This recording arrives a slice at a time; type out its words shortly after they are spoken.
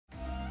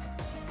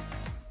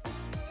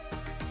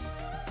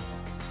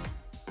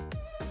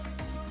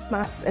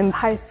maths in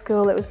high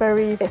school. It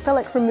felt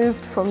like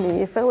removed from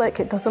me. It felt like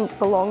it doesn't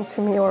belong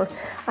to me or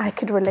I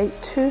could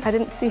relate to. I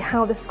didn't see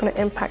how this is going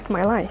to impact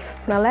my life.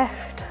 When I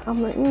left,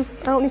 I'm like,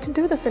 I don't need to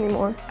do this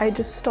anymore. I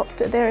just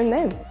stopped it there and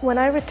then. When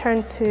I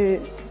returned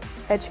to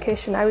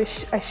education, I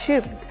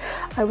assumed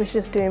I was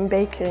just doing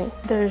baking.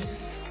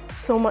 There's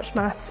so much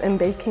maths in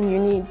baking. You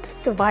need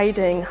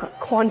dividing,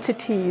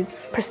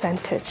 quantities,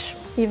 percentage,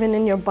 even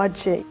in your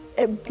budget.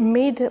 It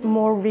made it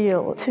more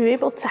real. To be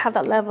able to have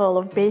that level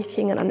of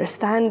baking and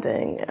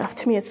understanding,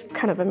 to me, is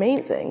kind of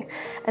amazing.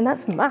 And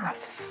that's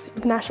maths.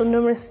 The National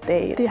Numeracy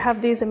Day, they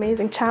have these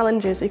amazing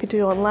challenges you could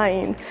do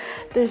online.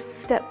 There's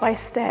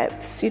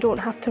step-by-steps. You don't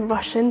have to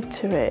rush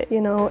into it.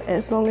 You know,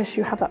 as long as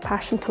you have that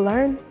passion to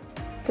learn,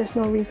 there's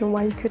no reason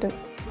why you couldn't.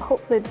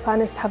 Hopefully the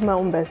plan is to have my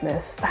own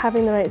business.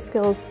 Having the right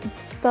skills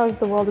does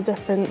the world a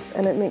difference,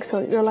 and it makes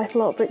your life a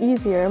little bit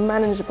easier and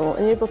manageable,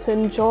 and you're able to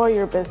enjoy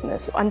your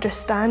business.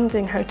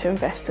 Understanding how to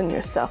invest in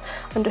yourself,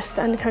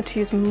 understanding how to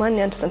use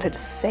money, understanding how to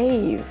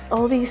save.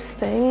 All these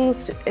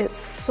things, it's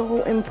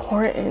so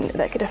important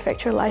that could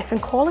affect your life and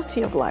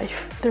quality of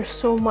life. There's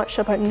so much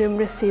about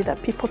numeracy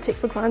that people take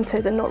for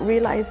granted and not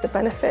realize the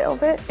benefit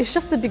of it. It's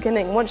just the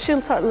beginning. Once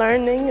you start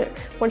learning,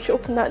 once you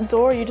open that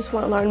door, you just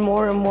want to learn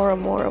more and more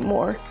and more and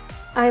more.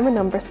 I'm a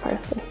numbers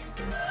person.